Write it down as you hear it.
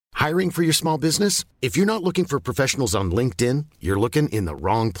Hiring for your small business? If you're not looking for professionals on LinkedIn, you're looking in the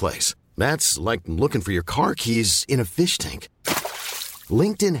wrong place. That's like looking for your car keys in a fish tank.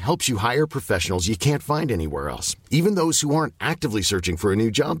 LinkedIn helps you hire professionals you can't find anywhere else, even those who aren't actively searching for a new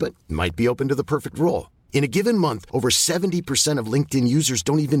job but might be open to the perfect role. In a given month, over 70% of LinkedIn users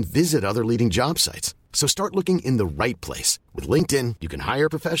don't even visit other leading job sites. So start looking in the right place. With LinkedIn, you can hire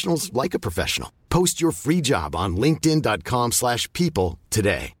professionals like a professional. Post your free job on linkedin.com/people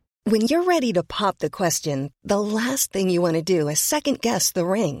today. When you're ready to pop the question, the last thing you want to do is second-guess the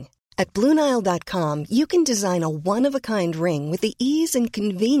ring. At BlueNile.com, you can design a one-of-a-kind ring with the ease and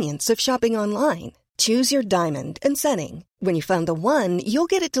convenience of shopping online. Choose your diamond and setting. When you find the one, you'll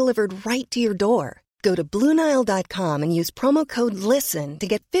get it delivered right to your door. Go to BlueNile.com and use promo code LISTEN to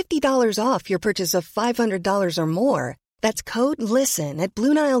get $50 off your purchase of $500 or more. That's code LISTEN at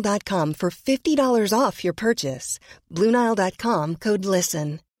BlueNile.com for $50 off your purchase. BlueNile.com, code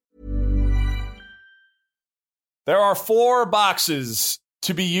LISTEN. There are 4 boxes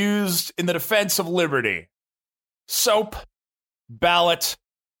to be used in the defense of liberty: soap, ballot,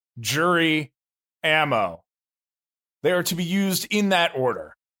 jury, ammo. They are to be used in that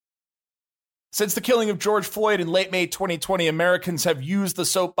order. Since the killing of George Floyd in late May 2020, Americans have used the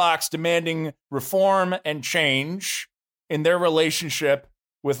soapbox demanding reform and change in their relationship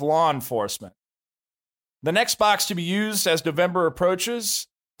with law enforcement. The next box to be used as November approaches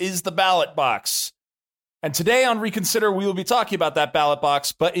is the ballot box. And today on Reconsider, we will be talking about that ballot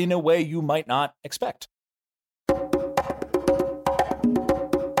box, but in a way you might not expect.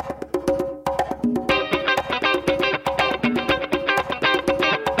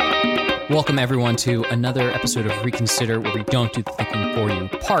 Welcome, everyone, to another episode of Reconsider, where we don't do the thinking for you,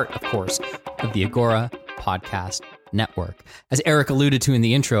 part, of course, of the Agora Podcast Network. As Eric alluded to in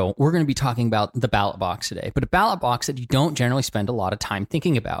the intro, we're going to be talking about the ballot box today, but a ballot box that you don't generally spend a lot of time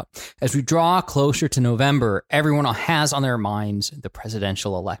thinking about. As we draw closer to November, everyone has on their minds the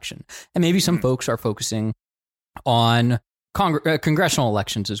presidential election. And maybe some folks are focusing on congressional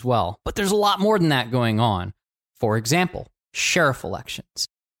elections as well. But there's a lot more than that going on. For example, sheriff elections.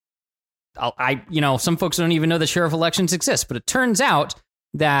 Some folks don't even know that sheriff elections exist, but it turns out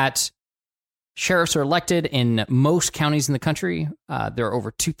that sheriffs are elected in most counties in the country. There are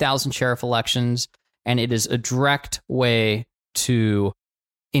over 2,000 sheriff elections, and it is a direct way to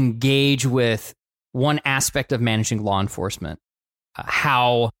engage with one aspect of managing law enforcement,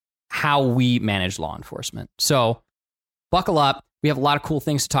 how we manage law enforcement. So buckle up. We have a lot of cool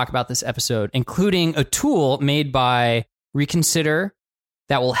things to talk about this episode, including a tool made by Reconsider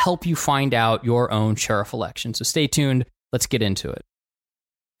that will help you find out your own sheriff election. So stay tuned. Let's get into it.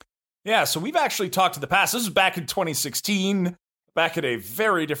 Yeah, so we've actually talked in the past. This was back in 2016, back at a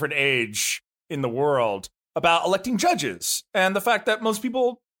very different age in the world, about electing judges and the fact that most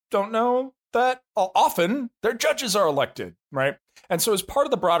people don't know that often their judges are elected, right? And so as part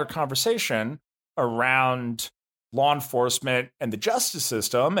of the broader conversation around law enforcement and the justice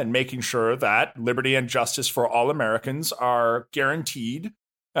system and making sure that liberty and justice for all Americans are guaranteed,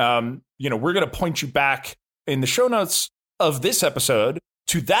 we're going to point you back in the show notes of this episode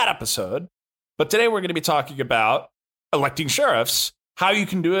to that episode. But today we're going to be talking about electing sheriffs, how you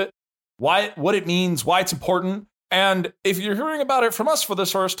can do it, what it means, why it's important. And if you're hearing about it from us for the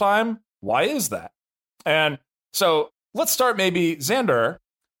first time, why is that? And so let's start maybe, Xander,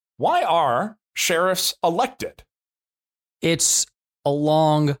 why are sheriffs elected? It's a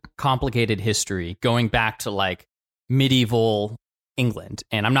long, complicated history going back to like medieval England.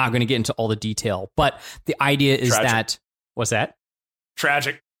 And I'm not going to get into all the detail, but the idea is that, what's that?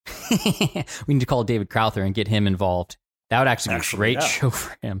 Tragic. We need to call David Crowther and get him involved. That would actually be a great show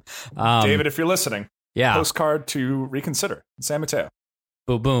for him. David, if you're listening, yeah. Postcard to Reconsider, San Mateo.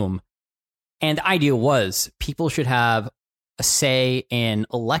 Boom, boom. And the idea was people should have a say in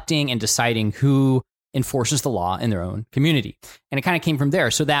electing and deciding who enforces the law in their own community. And it kind of came from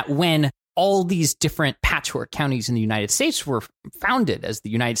there, so that when all these different patchwork counties in the United States were founded, as the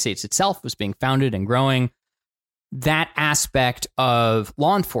United States itself was being founded and growing, that aspect of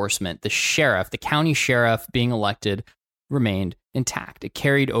law enforcement, the sheriff, the county sheriff being elected, remained intact. It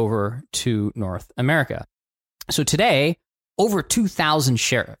carried over to North America. So today, over 2,000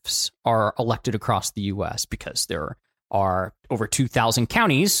 sheriffs are elected across the U.S. because there are over 2,000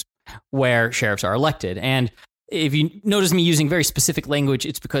 counties where sheriffs are elected. And if you notice me using very specific language,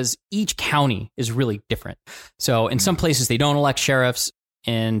 it's because each county is really different. So in some places, they don't elect sheriffs.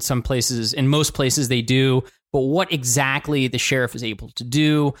 In most places, they do. But what exactly the sheriff is able to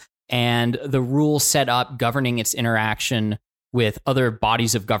do and the rules set up governing its interaction with other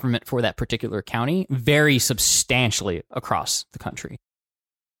bodies of government for that particular county vary substantially across the country.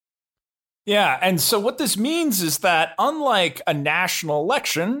 Yeah. And so what this means is that unlike a national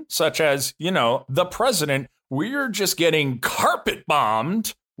election, such as, the president, we're just getting carpet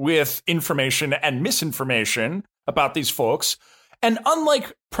bombed with information and misinformation about these folks. And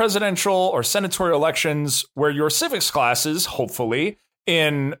unlike presidential or senatorial elections where your civics classes, hopefully,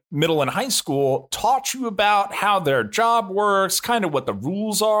 in middle and high school taught you about how their job works, kind of what the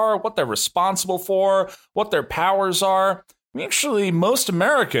rules are, what they're responsible for, what their powers are. Actually, most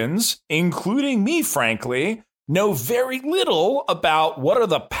Americans, including me, frankly, know very little about what are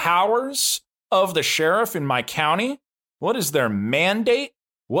the powers of the sheriff in my county. What is their mandate?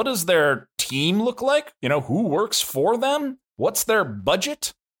 What does their team look like? Who works for them? What's their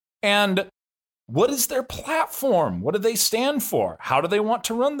budget? And what is their platform? What do they stand for? How do they want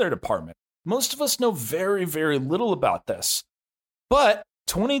to run their department? Most of us know very, very little about this. But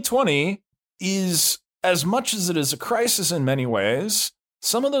 2020 is, as much as it is a crisis in many ways,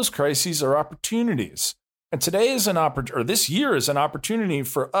 some of those crises are opportunities. And today is this year is an opportunity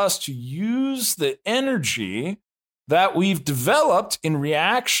for us to use the energy that we've developed in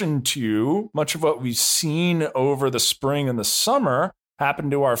reaction to much of what we've seen over the spring and the summer happen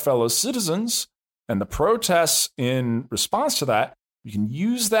to our fellow citizens and the protests in response to that. We can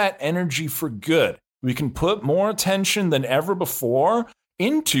use that energy for good. We can put more attention than ever before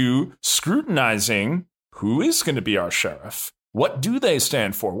into scrutinizing who is going to be our sheriff. What do they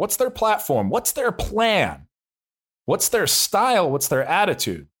stand for? What's their platform? What's their plan? What's their style? What's their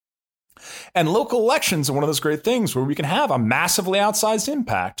attitude? And local elections are one of those great things where we can have a massively outsized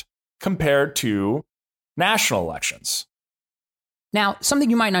impact compared to national elections. Now, something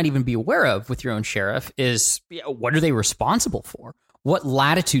you might not even be aware of with your own sheriff is what are they responsible for? What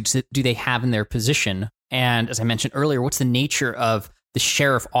latitudes do they have in their position? And as I mentioned earlier, what's the nature of the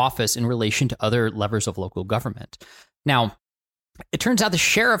sheriff office in relation to other levers of local government? Now, it turns out the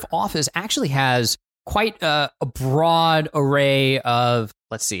sheriff office actually has quite a broad array of,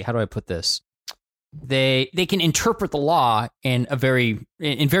 let's see, how do I put this? They can interpret the law in very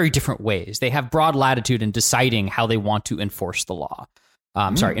different ways. They have broad latitude in deciding how they want to enforce the law.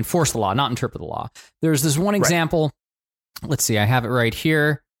 Enforce the law, not interpret the law. There's this one example. Right. Let's see, I have it right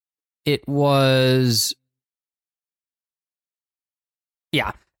here. It was,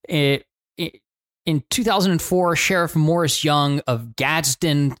 in 2004, Sheriff Morris Young of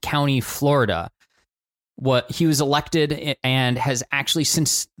Gadsden County, Florida, he was elected and has actually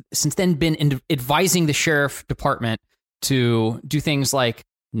since then been advising the sheriff department to do things like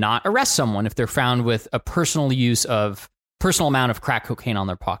not arrest someone if they're found with a personal amount of crack cocaine on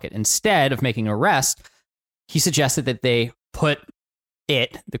their pocket. Instead of making an arrest, he suggested that they put the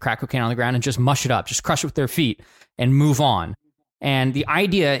crack cocaine on the ground and just mush it up, just crush it with their feet and move on. And the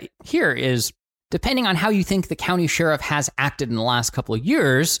idea here is, depending on how you think the county sheriff has acted in the last couple of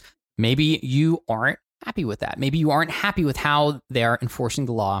years, maybe you aren't happy with that. Maybe you aren't happy with how they're enforcing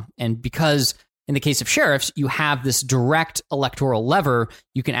the law. And because in the case of sheriffs, you have this direct electoral lever,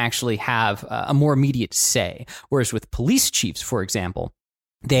 you can actually have a more immediate say. Whereas with police chiefs, for example,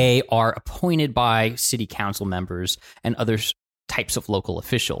 they are appointed by city council members and other types of local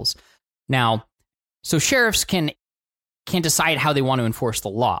officials. Now, so sheriffs can decide how they want to enforce the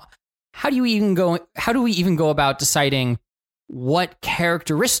law. How do we even go about deciding what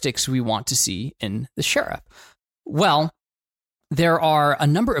characteristics we want to see in the sheriff? Well, there are a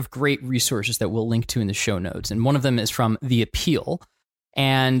number of great resources that we'll link to in the show notes, and one of them is from The Appeal.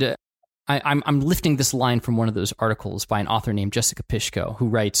 And I'm lifting this line from one of those articles by an author named Jessica Pishko, who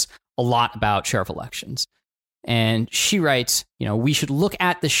writes a lot about sheriff elections. And she writes, we should look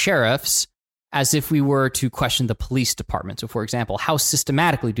at the sheriffs as if we were to question the police department. So, for example, how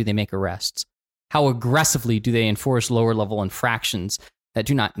systematically do they make arrests? How aggressively do they enforce lower-level infractions that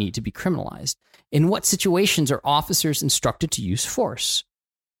do not need to be criminalized? In what situations are officers instructed to use force?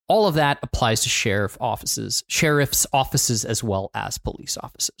 All of that applies to sheriff's offices as well as police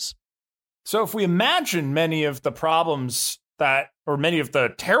offices. So if we imagine many of the problems many of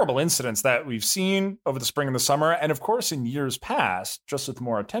the terrible incidents that we've seen over the spring and the summer, and of course in years past, just with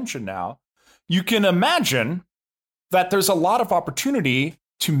more attention now, you can imagine that there's a lot of opportunity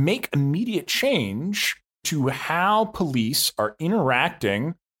to make immediate change to how police are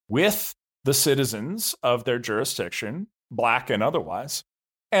interacting with the citizens of their jurisdiction, Black and otherwise.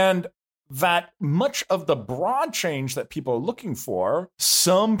 And that much of the broad change that people are looking for,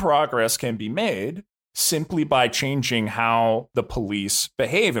 some progress can be made simply by changing how the police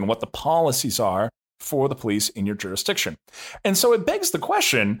behave and what the policies are for the police in your jurisdiction. And so it begs the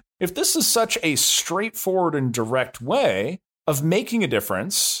question, if this is such a straightforward and direct way of making a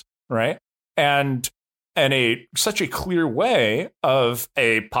difference, right? And and such a clear way of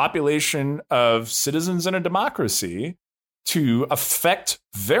a population of citizens in a democracy to affect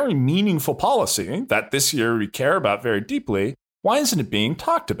very meaningful policy that this year we care about very deeply, why isn't it being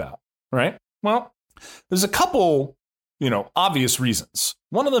talked about, right? Well, there's a couple, obvious reasons.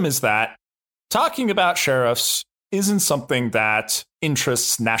 One of them is that talking about sheriffs isn't something that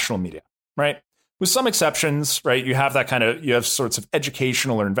interests national media, right? With some exceptions, right? You have sorts of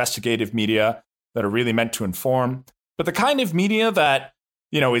educational or investigative media that are really meant to inform. But the kind of media that,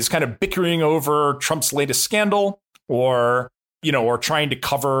 is kind of bickering over Trump's latest scandal or trying to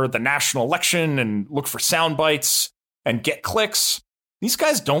cover the national election and look for sound bites and get clicks, these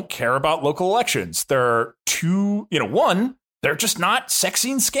guys don't care about local elections. They're too, they're just not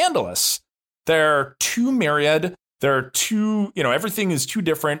sexy and scandalous. They're too myriad. They're too, everything is too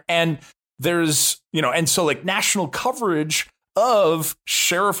different. And there's, and so like national coverage of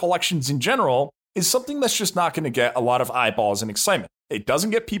sheriff elections in general is something that's just not going to get a lot of eyeballs and excitement. It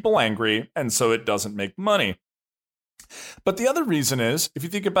doesn't get people angry, and so it doesn't make money. But the other reason is, if you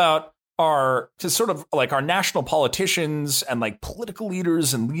think about our national politicians and like political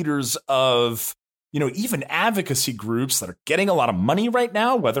leaders and leaders of, even advocacy groups that are getting a lot of money right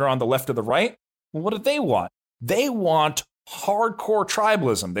now, whether on the left or the right, well, what do they want? They want hardcore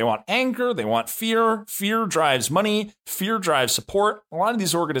tribalism. They want anger. They want fear. Fear drives money. Fear drives support. A lot of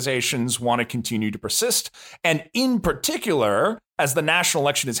these organizations want to continue to persist. And in particular, as the national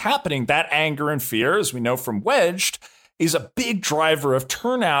election is happening, that anger and fear, as we know from Wedged, is a big driver of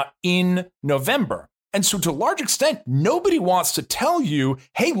turnout in November. And so to a large extent, nobody wants to tell you,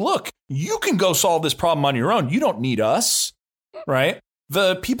 hey, look, you can go solve this problem on your own. You don't need us, right?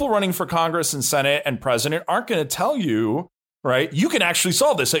 The people running for Congress and Senate and president aren't going to tell you, right, you can actually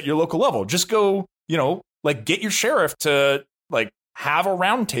solve this at your local level. Just go, get your sheriff to have a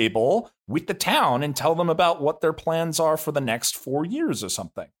round table with the town and tell them about what their plans are for the next 4 years or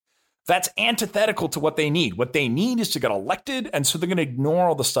something. That's antithetical to what they need. What they need is to get elected. And so they're going to ignore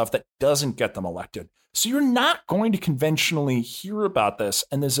all the stuff that doesn't get them elected. So you're not going to conventionally hear about this.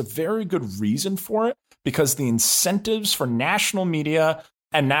 And there's a very good reason for it, because the incentives for national media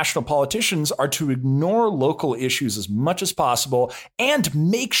and national politicians are to ignore local issues as much as possible and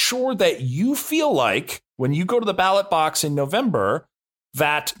make sure that you feel like when you go to the ballot box in November,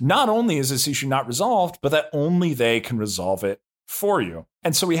 that not only is this issue not resolved, but that only they can resolve it for you.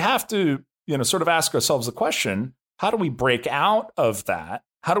 And so we have to, sort of ask ourselves the question, how do we break out of that?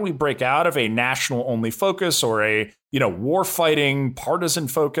 How do we break out of a national only focus or a, war fighting partisan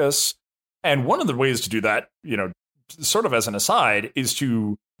focus? And one of the ways to do that, sort of as an aside, is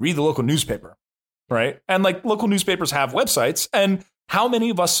to read the local newspaper, right? And local newspapers have websites. And how many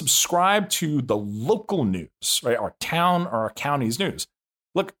of us subscribe to the local news, right? Our town or our county's news?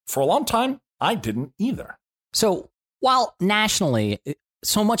 Look, for a long time, I didn't either. So while nationally,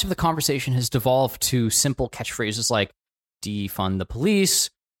 so much of the conversation has devolved to simple catchphrases like defund the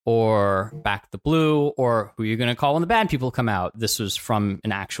police or back the blue or who you're going to call when the bad people come out. This was from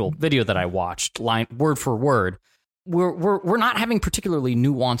an actual video that I watched, word for word. We're not having particularly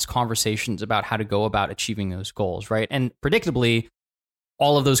nuanced conversations about how to go about achieving those goals, right? And predictably,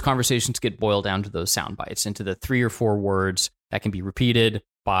 all of those conversations get boiled down to those sound bites, into the 3 or 4 words that can be repeated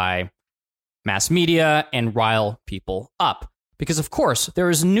by mass media and rile people up. Because, of course, there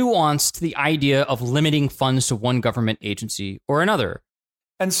is nuance to the idea of limiting funds to one government agency or another.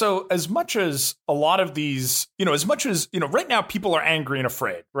 And so as much as a lot of these, as much as, right now people are angry and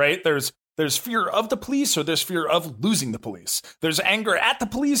afraid, right? There's fear of the police or there's fear of losing the police. There's anger at the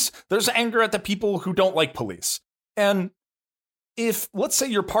police. There's anger at the people who don't like police. And if, let's say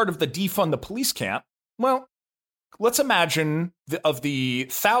you're part of the defund the police camp, well, let's imagine of the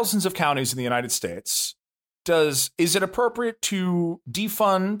thousands of counties in the United States, is it appropriate to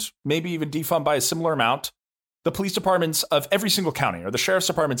defund, maybe even defund by a similar amount, the police departments of every single county or the sheriff's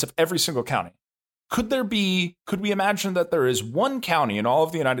departments of every single county? Could we imagine that there is one county in all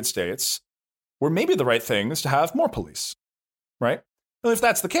of the United States where maybe the right thing is to have more police, right? And if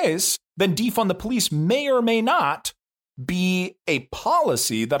that's the case, then defund the police may or may not be a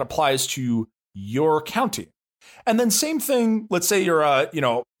policy that applies to your county. And then same thing, let's say you're,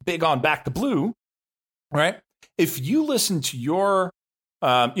 big on back the blue, right? If you listen to your,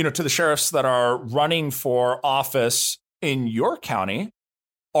 to the sheriffs that are running for office in your county,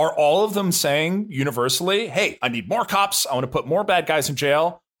 are all of them saying universally, hey, I need more cops, I want to put more bad guys in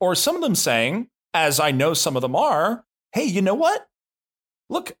jail? Or some of them saying, as I know some of them are, hey, you know what?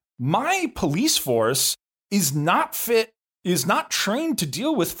 Look, my police force is not trained to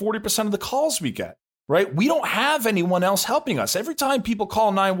deal with 40% of the calls we get. right? We don't have anyone else helping us. Every time people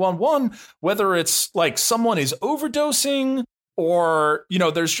call 911, whether it's like someone is overdosing or,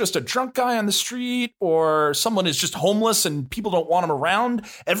 there's just a drunk guy on the street or someone is just homeless and people don't want him around,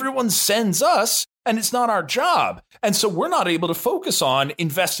 everyone sends us and it's not our job. And so we're not able to focus on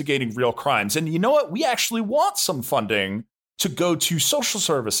investigating real crimes. And you know what? We actually want some funding to go to social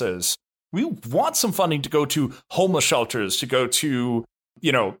services. We want some funding to go to homeless shelters, to go to,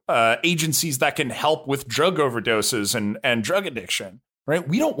 agencies that can help with drug overdoses and drug addiction, right?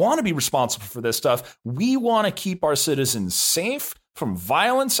 We don't want to be responsible for this stuff. We want to keep our citizens safe from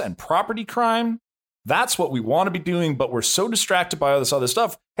violence and property crime. That's what we want to be doing, but we're so distracted by all this other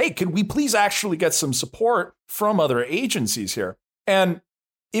stuff. Hey, can we please actually get some support from other agencies here? And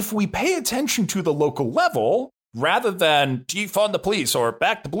if we pay attention to the local level, rather than defund the police or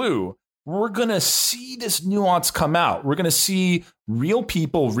back the blue, we're going to see this nuance come out. We're going to see real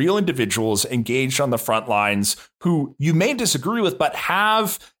people, real individuals engaged on the front lines who you may disagree with, but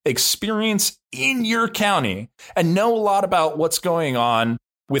have experience in your county and know a lot about what's going on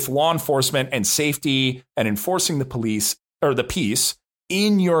with law enforcement and safety and enforcing the police or the peace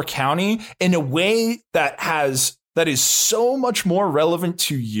in your county in a way that is so much more relevant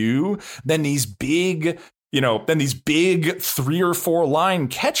to you than these big 3 or 4 line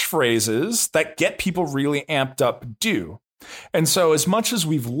catchphrases that get people really amped up do. And so as much as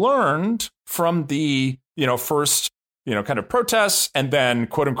we've learned from the, first, kind of protests and then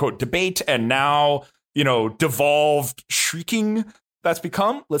quote unquote debate and now, devolved shrieking that's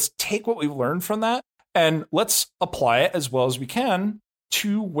become, let's take what we've learned from that and let's apply it as well as we can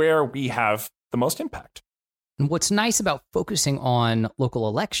to where we have the most impact. And what's nice about focusing on local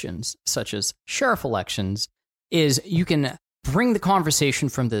elections, such as sheriff elections, is you can bring the conversation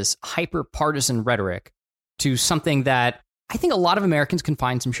from this hyper-partisan rhetoric to something that I think a lot of Americans can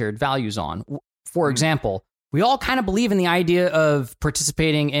find some shared values on. For example, we all kind of believe in the idea of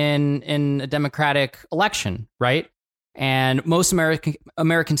participating in a democratic election, right? And most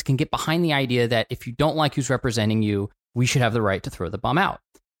Americans can get behind the idea that if you don't like who's representing you, we should have the right to throw the bum out,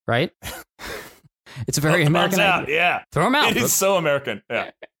 right? It's a very American idea. Yeah. Throw them out. It is so American.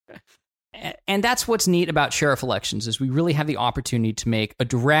 Yeah. And that's what's neat about sheriff elections is we really have the opportunity to make a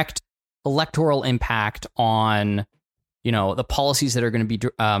direct electoral impact on, the policies that are going to be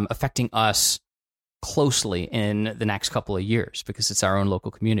affecting us closely in the next couple of years because it's our own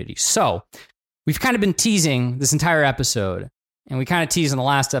local community. So we've kind of been teasing this entire episode, and we kind of teased in the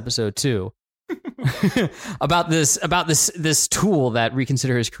last episode too, about this tool that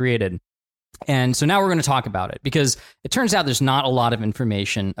Reconsider has created. And so now we're going to talk about it because it turns out there's not a lot of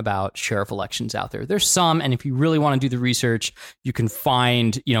information about sheriff elections out there. There's some, and if you really want to do the research, you can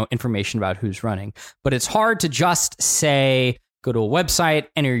find, information about who's running. But it's hard to just say, go to a website,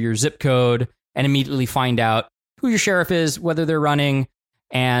 enter your zip code, and immediately find out who your sheriff is, whether they're running,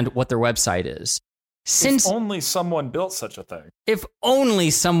 and what their website is. If only someone built such a thing. If only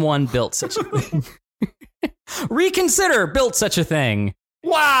someone built such a thing. Reconsider built such a thing.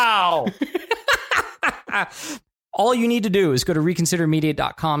 Wow. All you need to do is go to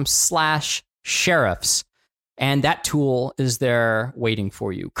reconsidermedia.com/sheriffs, and that tool is there waiting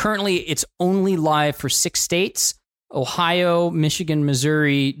for you. Currently, it's only live for 6 states: Ohio, Michigan,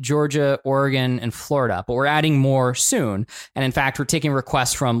 Missouri, Georgia, Oregon, and Florida. But we're adding more soon. And in fact, we're taking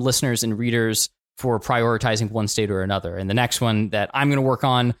requests from listeners and readers for prioritizing one state or another. And the next one that I'm going to work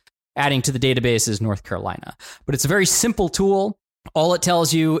on adding to the database is North Carolina. But it's a very simple tool. All it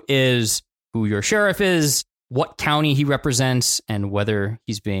tells you is who your sheriff is, what county he represents, and whether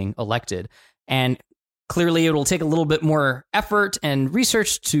he's being elected. And clearly, it'll take a little bit more effort and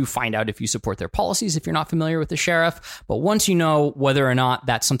research to find out if you support their policies if you're not familiar with the sheriff. But once you know whether or not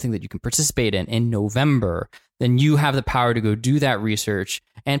that's something that you can participate in November, then you have the power to go do that research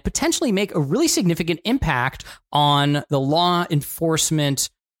and potentially make a really significant impact on the law enforcement,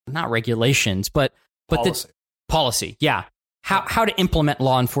 not regulations, but policy. the policy. Yeah. How to implement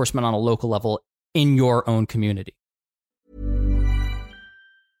law enforcement on a local level in your own community.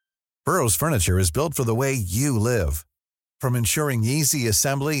 Burrow's furniture is built for the way you live. From ensuring easy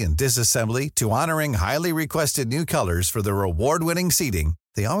assembly and disassembly to honoring highly requested new colors for their award-winning seating,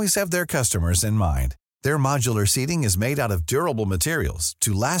 they always have their customers in mind. Their modular seating is made out of durable materials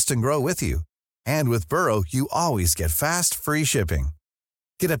to last and grow with you. And with Burrow, you always get fast, free shipping.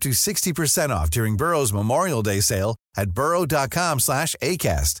 Get up to 60% off during Burrow's Memorial Day sale at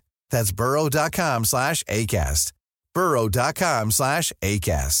burrow.com/ACAST. That's burrow.com/ACAST.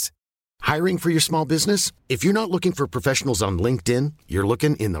 burrow.com/ACAST. Hiring for your small business? If you're not looking for professionals on LinkedIn, you're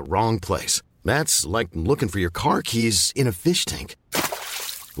looking in the wrong place. That's like looking for your car keys in a fish tank.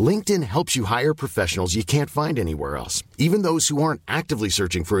 LinkedIn helps you hire professionals you can't find anywhere else, even those who aren't actively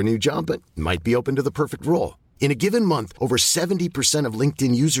searching for a new job but might be open to the perfect role. In a given month, over 70% of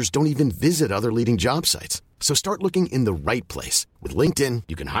LinkedIn users don't even visit other leading job sites. So start looking in the right place. With LinkedIn,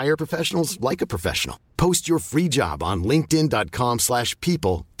 you can hire professionals like a professional. Post your free job on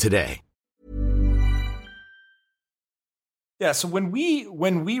linkedin.com/people today. Yeah, so when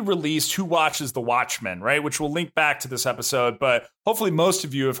we released Who Watches the Watchmen, right, which will link back to this episode, but hopefully most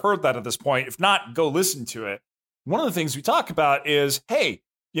of you have heard that at this point. If not, go listen to it. One of the things we talk about is, hey,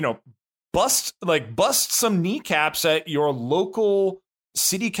 bust some kneecaps at your local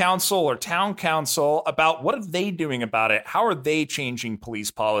city council or town council about what are they doing about it? How are they changing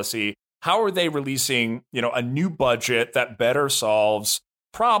police policy? How are they releasing, a new budget that better solves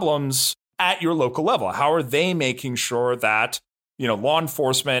problems at your local level? How are they making sure that, law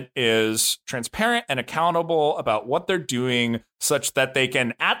enforcement is transparent and accountable about what they're doing such that they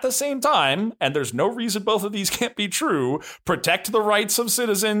can, at the same time, and there's no reason both of these can't be true, protect the rights of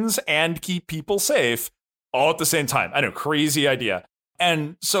citizens and keep people safe all at the same time. I know, crazy idea.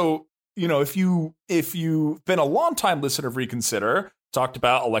 And so, if you've been a longtime listener of Reconsider, talked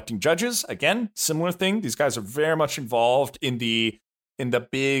about electing judges, again, similar thing. These guys are very much involved in the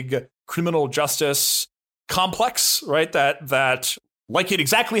big criminal justice complex, right? That like it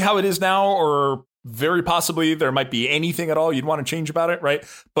exactly how it is now, or very possibly there might be anything at all you'd want to change about it, right?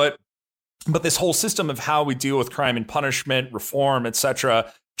 But this whole system of how we deal with crime and punishment, reform,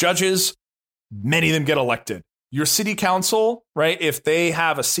 etc. Judges, many of them get elected. Your city council, right? If they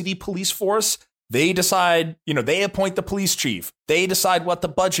have a city police force, they decide, they appoint the police chief. They decide what the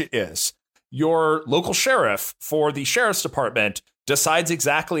budget is. Your local sheriff for the sheriff's department decides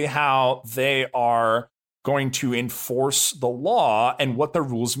exactly how they are going to enforce the law and what the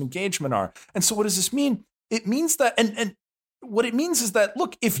rules of engagement are. And so what does this mean? It means that, and what it means is that,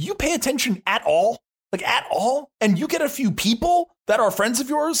 look, if you pay attention at all, and you get a few people that are friends of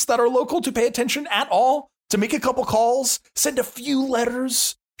yours that are local to pay attention at all, to make a couple calls, send a few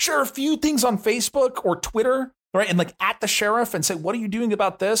letters, share a few things on Facebook or Twitter, right? And at the sheriff and say, what are you doing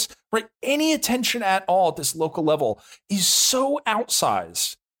about this? Right? Any attention at all at this local level is so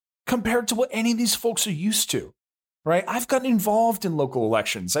outsized compared to what any of these folks are used to, right? I've gotten involved in local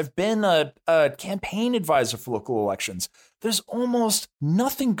elections. I've been a campaign advisor for local elections. There's almost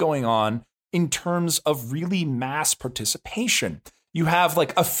nothing going on in terms of really mass participation. You have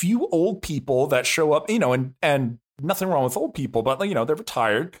a few old people that show up, and nothing wrong with old people, but they're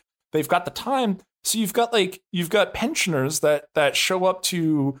retired. They've got the time. So you've got pensioners that show up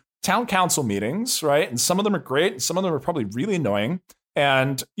to town council meetings, right? And some of them are great, and some of them are probably really annoying.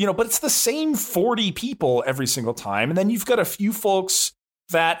 And, but it's the same 40 people every single time. And then you've got a few folks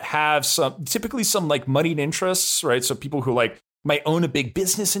that have typically some moneyed interests, right? So people who might own a big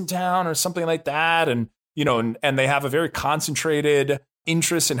business in town or something like that. And, and they have a very concentrated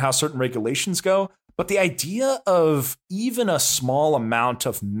interest in how certain regulations go. But the idea of even a small amount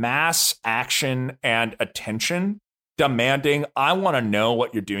of mass action and attention demanding, I want to know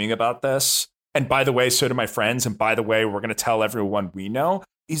what you're doing about this. And by the way, so do my friends. And by the way, we're going to tell everyone we know,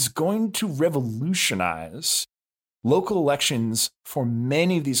 is going to revolutionize local elections for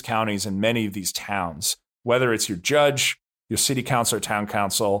many of these counties and many of these towns, whether it's your judge, your city council or town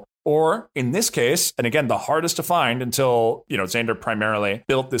council, or in this case, and again, the hardest to find until, Xander primarily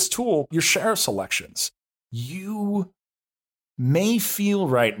built this tool, your sheriff's elections. You may feel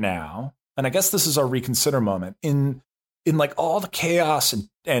right now, and I guess this is our reconsider moment, in all the chaos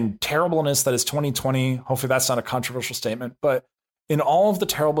and terribleness that is 2020. Hopefully that's not a controversial statement, but in all of the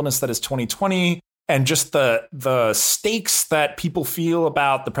terribleness that is 2020 and just the stakes that people feel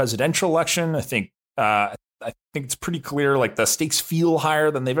about the presidential election, I think it's pretty clear, the stakes feel higher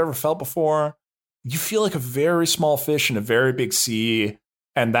than they've ever felt before. You feel like a very small fish in a very big sea,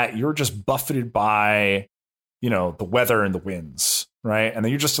 and that you're just buffeted by, the weather and the winds, right? And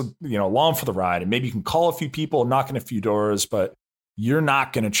then you're just, along for the ride. And maybe you can call a few people, knock on a few doors, but you're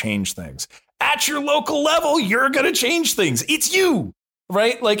not going to change things. At your local level, you're going to change things. It's you,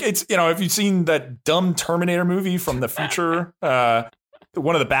 right? It's, if you've seen that dumb Terminator movie from the future,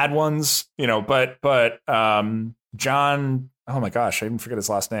 one of the bad ones, but John, oh my gosh, I even forget his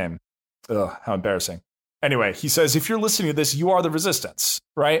last name. Ugh, how embarrassing. Anyway, he says, if you're listening to this, you are the resistance,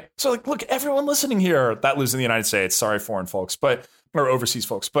 right? So look, everyone listening here that lives in the United States, sorry, foreign folks, or overseas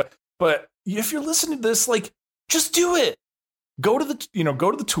folks, but if you're listening to this, just do it. Go to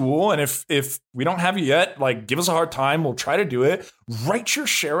the tool. And if we don't have you yet, give us a hard time. We'll try to do it. Write your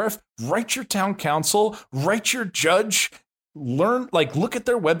sheriff, write your town council, write your judge, learn, look at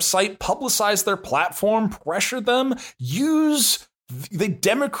their website, publicize their platform, pressure them, use the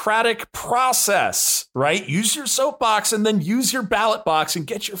democratic process, right? Use your soapbox and then use your ballot box and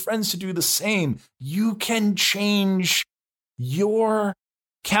get your friends to do the same. You can change your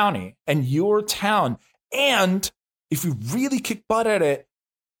county and your town. And if you really kick butt at it,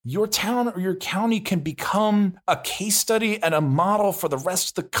 your town or your county can become a case study and a model for the rest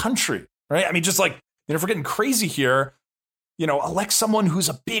of the country, right? I mean, just like, if we're getting crazy here, elect someone who's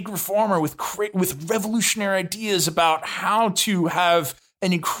a big reformer with revolutionary ideas about how to have a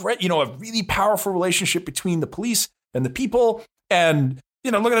really powerful relationship between the police and the people. And,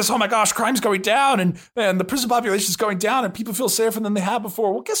 look at this. Oh my gosh, crime's going down and the prison population is going down and people feel safer than they have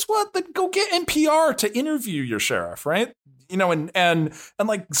before. Well, guess what? Then go get NPR to interview your sheriff, right? And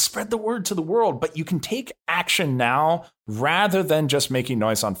like spread the word to the world. But you can take action now rather than just making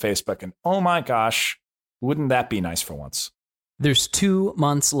noise on Facebook. And oh my gosh, wouldn't that be nice for once? There's 2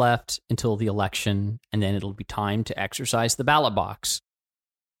 months left until the election, and then it'll be time to exercise the ballot box.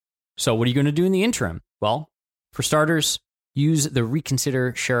 So what are you going to do in the interim? Well, for starters, use the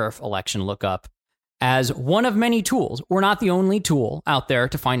Reconsider Sheriff Election lookup as one of many tools. We're not the only tool out there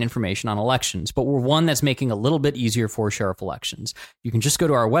to find information on elections, but we're one that's making a little bit easier for sheriff elections. You can just go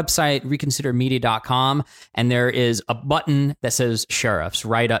to our website, reconsidermedia.com, and there is a button that says sheriffs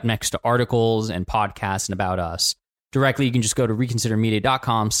right up next to articles and podcasts and about us. Directly, you can just go to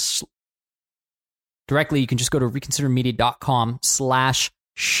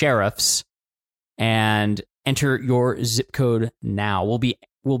reconsidermedia.com/sheriffs and enter your zip code now.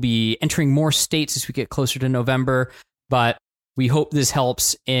 We'll be entering more states as we get closer to November, but we hope this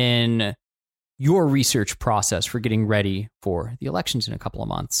helps in your research process for getting ready for the elections in a couple of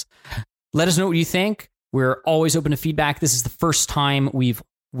months. Let us know what you think. We're always open to feedback. This is the first time we've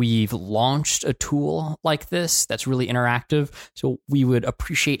launched a tool like this that's really interactive, so we would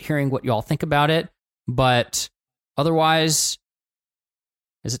appreciate hearing what you all think about it. But otherwise,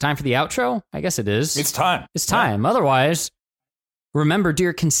 is it time for the outro? I guess it is. It's time. It's time. Yeah. Otherwise, remember,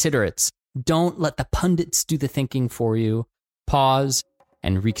 dear considerates, don't let the pundits do the thinking for you. Pause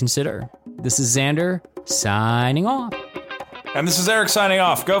and reconsider. This is Xander signing off. And this is Eric signing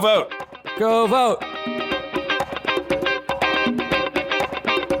off. Go vote. Go vote.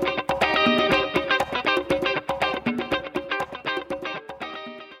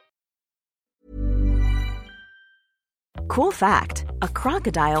 Cool fact, a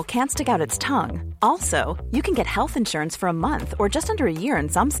crocodile can't stick out its tongue. Also, you can get health insurance for a month or just under a year in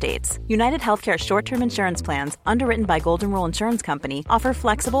some states. United Healthcare short-term insurance plans, underwritten by Golden Rule Insurance Company, offer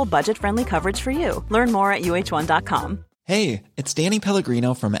flexible, budget-friendly coverage for you. Learn more at UH1.com. Hey, it's Danny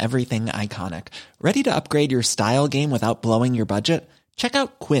Pellegrino from Everything Iconic. Ready to upgrade your style game without blowing your budget? Check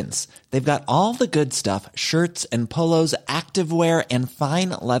out Quince. They've got all the good stuff, shirts and polos, activewear, and fine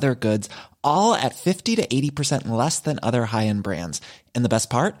leather goods, all at 50 to 80% less than other high-end brands. And the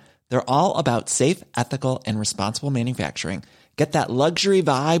best part? They're all about safe, ethical, and responsible manufacturing. Get that luxury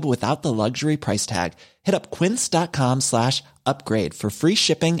vibe without the luxury price tag. Hit up quince.com/upgrade for free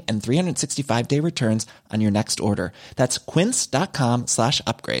shipping and 365-day returns on your next order. That's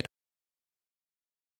quince.com/upgrade.